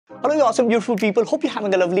Hello, you awesome, beautiful people. Hope you're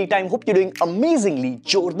having a lovely time. Hope you're doing amazingly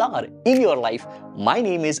jordar in your life. My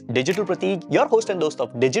name is Digital Pratik, your host and host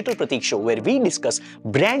of Digital Pratik Show, where we discuss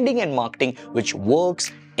branding and marketing which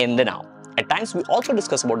works in the now. At times, we also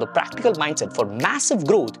discuss about the practical mindset for massive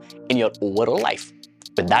growth in your overall life.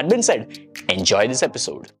 With that being said, enjoy this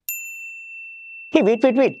episode. Hey,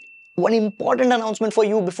 wait. One important announcement for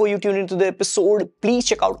you before you tune into the episode. Please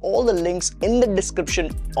check out all the links in the description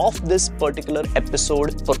of this particular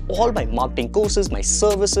episode for all my marketing courses, my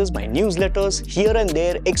services, my newsletters, here and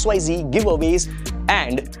there, XYZ giveaways.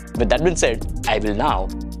 And with that being said, I will now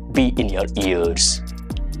be in your ears.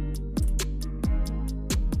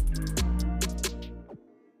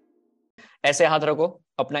 ऐसे हाथ रखो,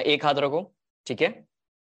 अपना एक हाथ रखो, ठीक है?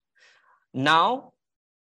 Now,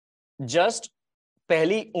 just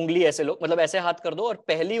पहली उंगली ऐसे लो, मतलब ऐसे हाथ कर दो और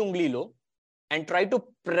पहली उंगली लो and try to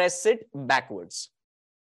press it backwards.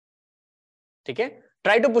 ठीक है?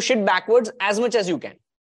 Try to push it backwards as much as you can.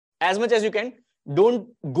 Don't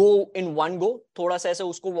go in one go. थोड़ा सा ऐसे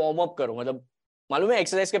उसको वार्म अप करो. मतलब मालूम है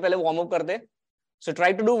एक्सरसाइज के पहले वार्म अप करते. So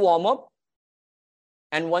try to do warm up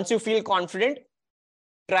and once you feel confident,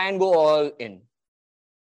 try and go all इन.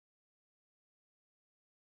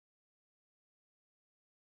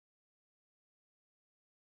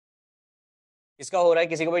 इसका हो रहा है,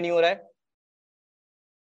 किसी को भी नहीं हो रहा है,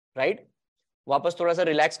 राइट? वापस थोड़ा सा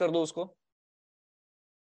रिलैक्स कर दो उसको.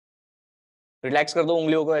 रिलैक्स कर दो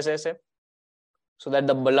उंगलियों को ऐसे ऐसे, so that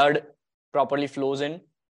the blood properly flows in.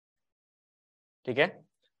 ठीक है?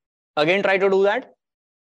 Again try to do that.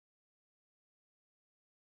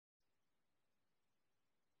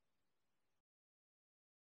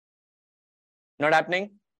 Not happening.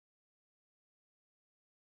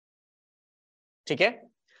 ठीक है?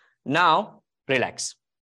 Now relax.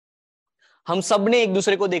 हम सब ने एक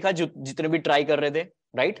दूसरे को देखा, जितने भी ट्राई कर रहे थे,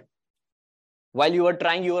 right? While you were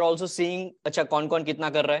trying, you were also seeing अच्छा कौन कौन कितना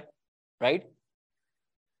कर रहा है, right?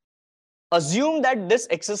 Assume that this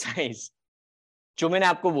exercise जो मैंने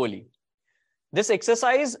आपको बोली, this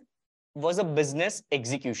exercise was a business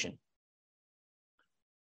execution.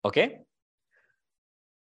 Okay?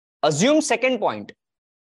 Assume second point,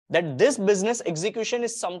 that this business execution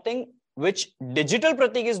is something which Digital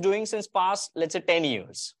Pratik is doing since past, let's say, 10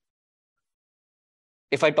 years.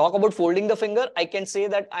 If I talk about folding the finger, I can say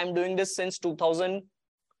that I'm doing this since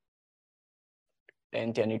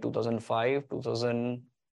 2010, 2005,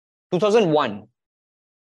 2001.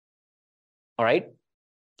 All right?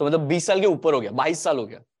 तो मतलब 20 साल के ऊपर हो गया, 22 साल हो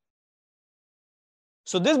गया.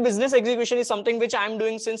 So this business execution is something which I'm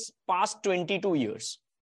doing since past 22 years.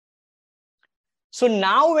 So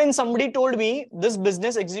now when somebody told me this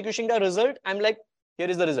business execution का result, I'm like, here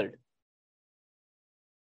is the result.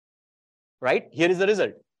 Right? Here is the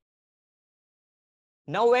result.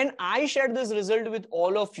 Now when I shared this result with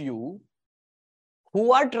all of you who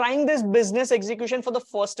are trying this business execution for the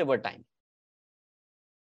first ever time,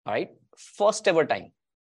 all right? First ever time.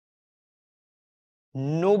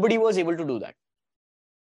 Nobody was able to do that.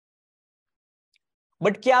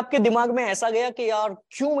 But क्या आपके दिमाग में ऐसा गया कि यार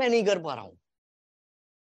क्यों मैं नहीं कर पा रहा हूं?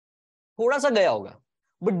 थोड़ा सा गया होगा.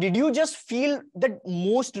 But did you just feel that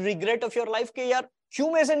most regret of your life कि यार क्यों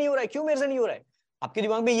मेरे से नहीं हो रहा है? आपके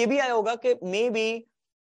दिमाग में ये भी आया होगा कि maybe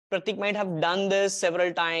Pratik might have done this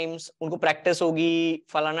several times. उनको practice होगी,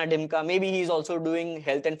 फलाना ढिमका. Maybe he is also doing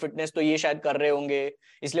health and fitness, तो ये शायद कर रहे होंगे,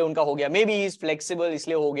 इसलिए उनका हो गया. Maybe he is flexible,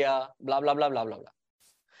 इसलिए हो गया. Blah blah blah blah blah blah.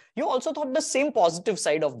 You also thought the same positive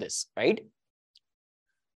side of this, right?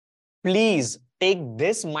 Please take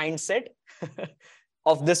this mindset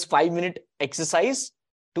of this 5-minute exercise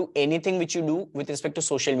to anything which you do with respect to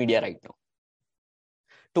social media right now,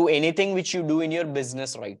 to anything which you do in your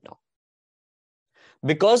business right now.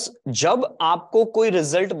 Because जब आपको कोई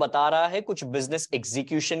result बता रहा है कुछ business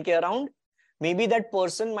execution के around, maybe that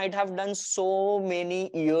person might have done so many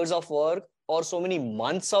years of work or so many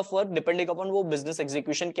months of work depending upon वो business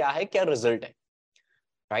execution क्या है, क्या result है,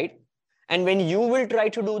 right? And when you will try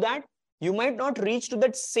to do that, you might not reach to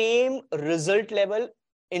that same result level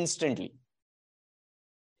instantly.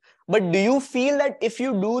 But do you feel that if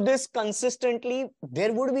you do this consistently,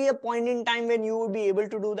 there would be a point in time when you would be able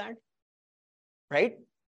to do that? Right?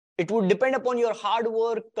 It would depend upon your hard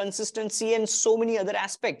work, consistency, and so many other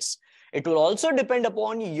aspects. It will also depend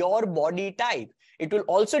upon your body type. It will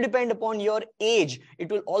also depend upon your age.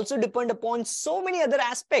 It will also depend upon so many other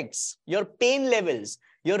aspects, your pain levels,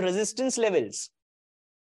 your resistance levels.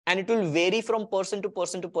 And it will vary from person to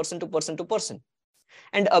person to person to person to person.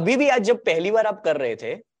 And अभी भी आज जब पहली बार आप कर रहे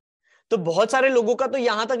थे, तो बहुत सारे लोगों का तो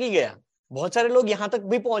यहां तक ही गया, बहुत सारे लोग यहां तक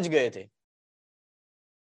भी पहुंच गए थे,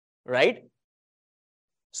 राइट?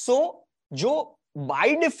 सो जो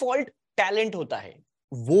बाय डिफॉल्ट टैलेंट होता है,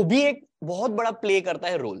 वो भी एक बहुत बड़ा प्ले करता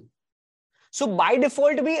है रोल. सो बाय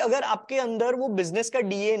डिफॉल्ट भी अगर आपके अंदर वो बिजनेस का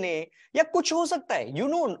डीएनए या कुछ हो सकता है, you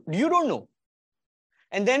don't know,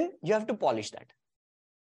 and then you have to polish that,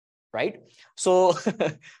 right. So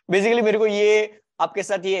basically मेरे को ये आपके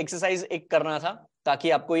साथ ये एक्सरसाइज एक करना था ताकि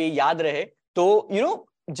आपको ये याद रहे. तो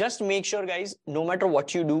just make sure guys, no matter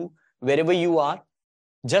what you do, wherever you are,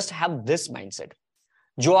 just have this mindset.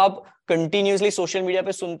 जो आप continuously social media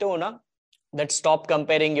पे सुनते हो ना, that stop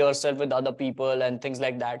comparing yourself with other people and things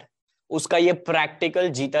like that, उसका ये practical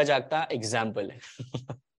जीता जागता example है.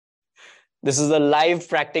 This is a live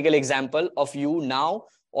practical example of you now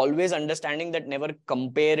always understanding that never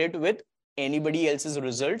compare it with anybody else's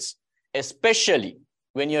results, especially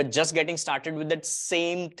when you're just getting started with that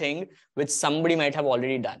same thing which somebody might have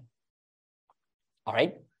already done. All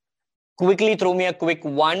right. Quickly throw me a quick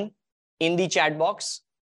one in the chat box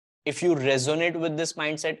if you resonate with this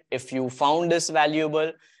mindset, if you found this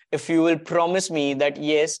valuable, if you will promise me that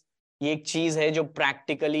yes, ये एक चीज है जो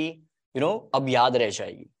practically अब याद रह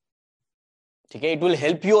जाएगी. ठीक है, it will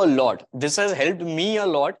help you a lot. This has helped me a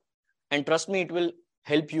lot, and trust me, it will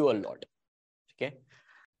help you a lot. Okay.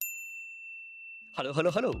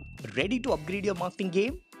 Hello. Ready to upgrade your marketing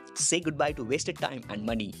game? Say goodbye to wasted time and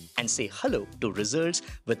money and say hello to results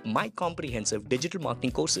with my comprehensive digital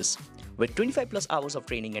marketing courses. With 25 plus hours of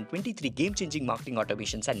training and 23 game-changing marketing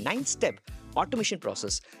automations and 9-step automation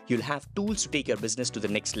process, you'll have tools to take your business to the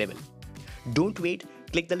next level. Don't wait.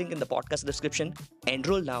 Click the link in the podcast description,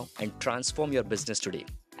 enroll now, and transform your business today.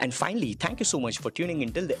 And finally, thank you so much for tuning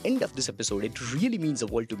in till the end of this episode. It really means the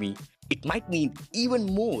world to me. It might mean even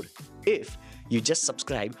more if you just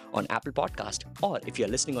subscribe on Apple Podcast, or if you're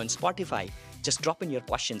listening on Spotify, just drop in your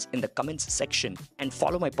questions in the comments section and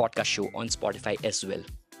follow my podcast show on Spotify as well.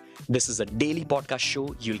 This is a daily podcast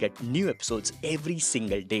show. You'll get new episodes every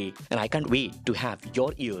single day, and I can't wait to have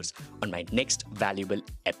your ears on my next valuable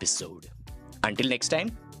episode. Until next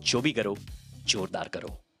time, जो भी करो, जोरदार करो.